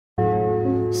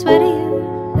Swear to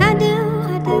you, I do,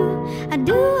 I do, I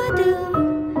do, I do,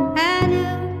 I do.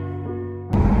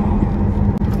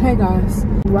 Hey guys,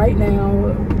 right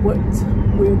now what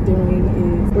we're doing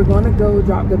is we're gonna go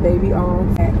drop the baby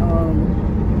off at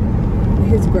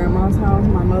his grandma's house,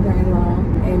 my mother-in-law,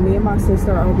 and me and my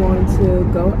sister are going to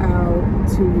go out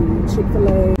to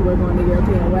Chick-fil-A. We're going to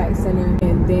European Wax Center,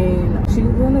 and then she's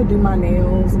gonna do my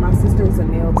nails. My sister's a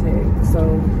nail tech,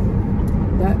 so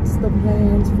that's the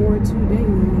plans for today.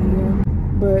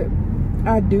 But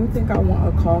I do think I want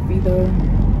a coffee though,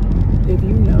 if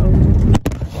you know.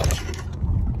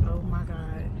 Oh my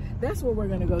god, that's where we're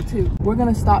gonna go to. We're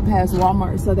gonna stop past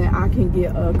Walmart so that I can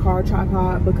get a car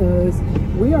tripod, because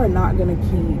we are not gonna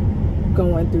keep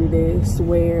going through this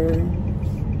where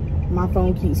my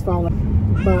phone keeps falling.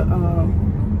 But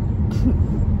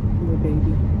little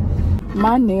baby,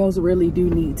 my nails really do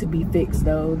need to be fixed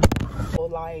though.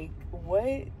 Like,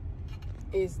 what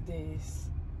is this?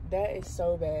 That is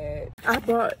so bad. I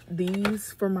bought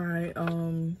these for my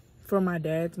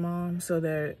dad's mom so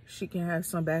that she can have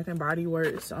some Bath and Body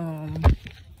Works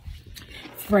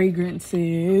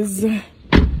fragrances.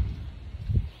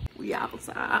 We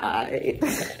outside.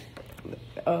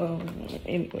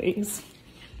 Anyways.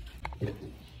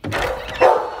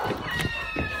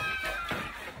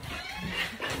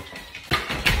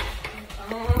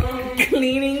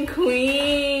 Cleaning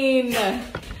queen.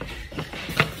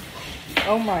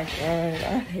 Oh my god,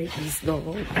 I hate this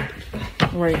dog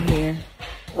right here.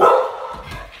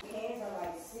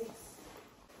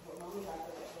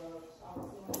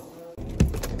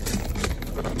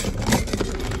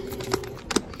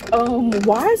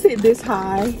 Why is it this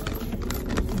high?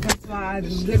 That's why I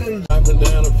literally.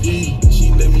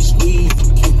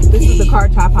 This is the car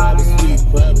tripod I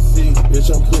got.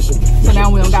 So now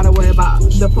we don't gotta worry about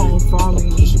the phone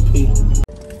falling.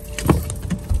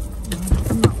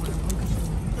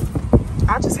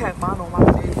 I just had mine on my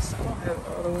face. I don't have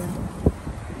the other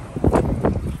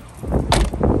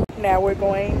one. Now we're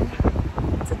going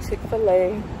to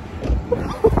Chick-fil-A.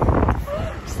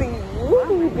 See,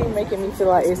 you be making me feel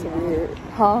like it's weird,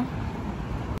 huh?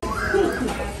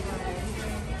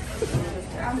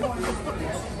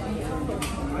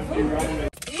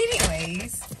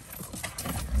 Anyways,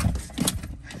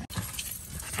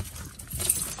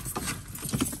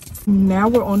 now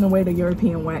we're on the way to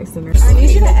European Wax Center. I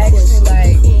need you to actually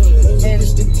like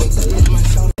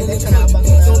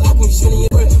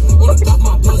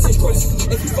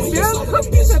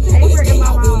piece of paper in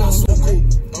my mouth.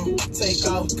 Take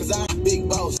off, cause I'm big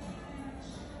boss.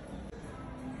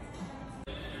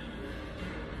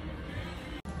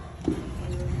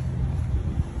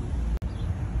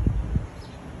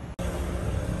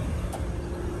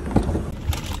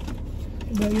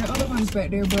 But your other one's back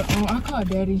there, but I called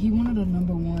Daddy. He wanted a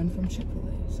 #1 from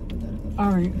Chick-fil-A. So we gotta go.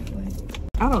 All right.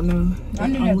 I don't know. I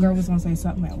knew that girl was gonna say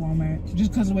something at Walmart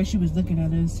just because of the way she was looking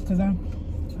at us. Cause I don't think.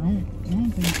 I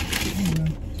don't know.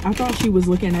 I thought she was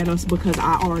looking at us because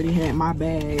I already had my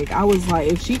bag. I was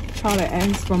like, if she try to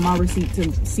ask for my receipt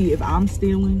to see if I'm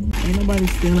stealing, ain't nobody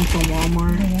stealing from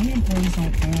Walmart. The one employees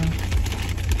don't care.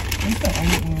 It's the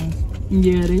old ones.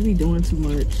 Yeah, they be doing too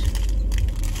much.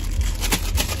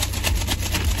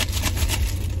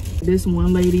 This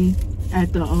one lady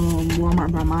at the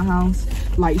Walmart by my house,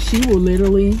 like, she will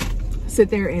literally sit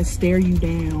there and stare you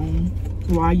down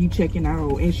while you checking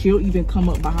out, and she'll even come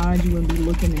up behind you and be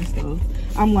looking and stuff.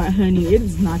 I'm like, honey, it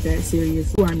is not that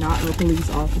serious. You are not a police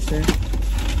officer.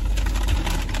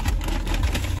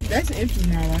 That's empty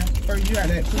now, right? Or you got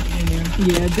that cookie in there?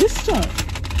 Yeah, this stuff.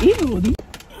 Ew.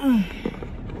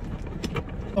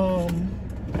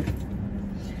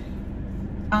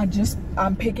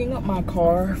 I'm picking up my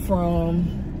car from,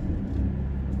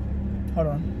 hold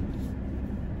on.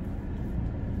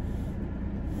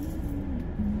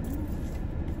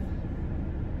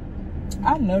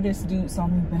 I know this dude saw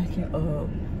me backing up.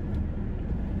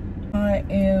 I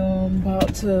am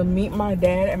about to meet my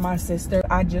dad and my sister.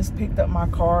 I just picked up my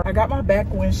car. I got my back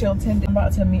windshield tinted. I'm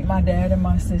about to meet my dad and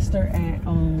my sister at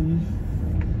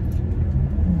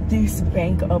this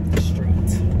bank up the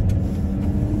street.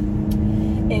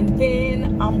 And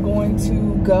then I'm going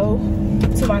to go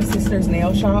to my sister's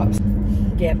nail shops.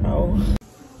 Ghetto.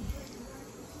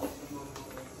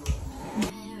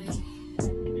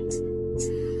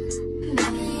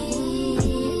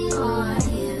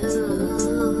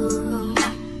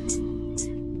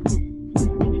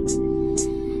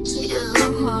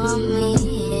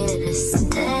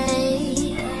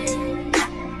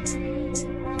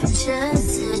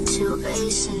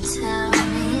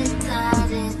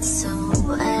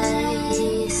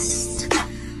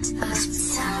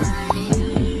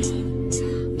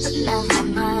 But never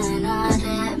mind all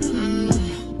that,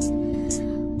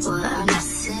 Boy, I'm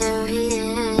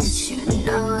serious. You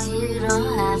know you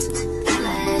don't have to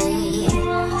play.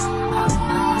 I'm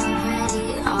already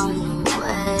on the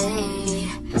way.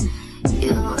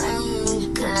 You ain't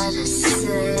gotta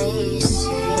say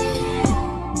shit.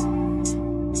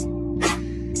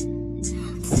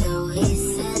 So he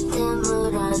set the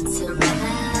mood on to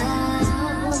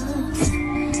love.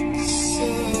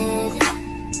 Shit.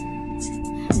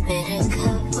 Made a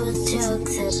couple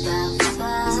jokes about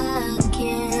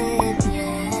fucking,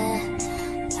 yeah.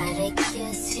 Might have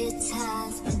kissed few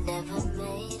times, but never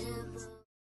made a move.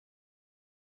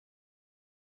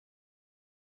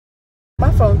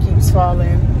 My phone keeps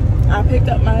falling. I picked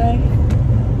up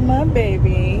my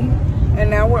baby, and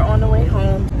now we're on the way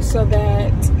home so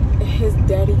that his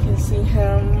daddy can see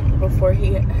him before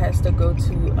he has to go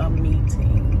to a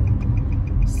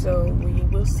meeting. So we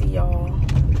will see y'all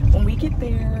when we get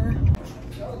there.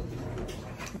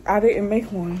 I didn't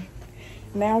make one.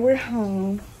 Now we're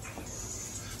home.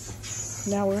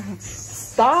 Now we're home.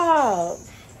 Stop.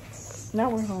 Now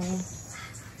we're home.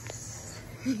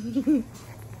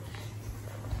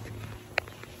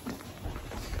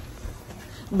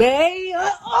 Babe,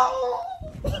 oh.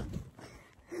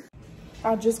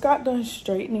 I just got done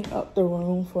straightening up the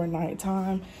room for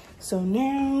nighttime. So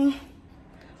now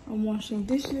I'm washing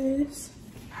dishes.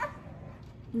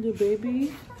 Little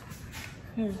baby.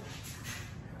 Here.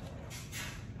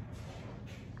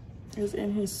 Is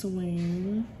in his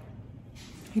swing.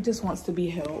 He just wants to be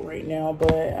held right now,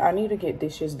 but I need to get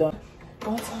dishes done.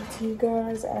 I'll talk to you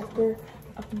guys after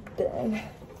I'm done.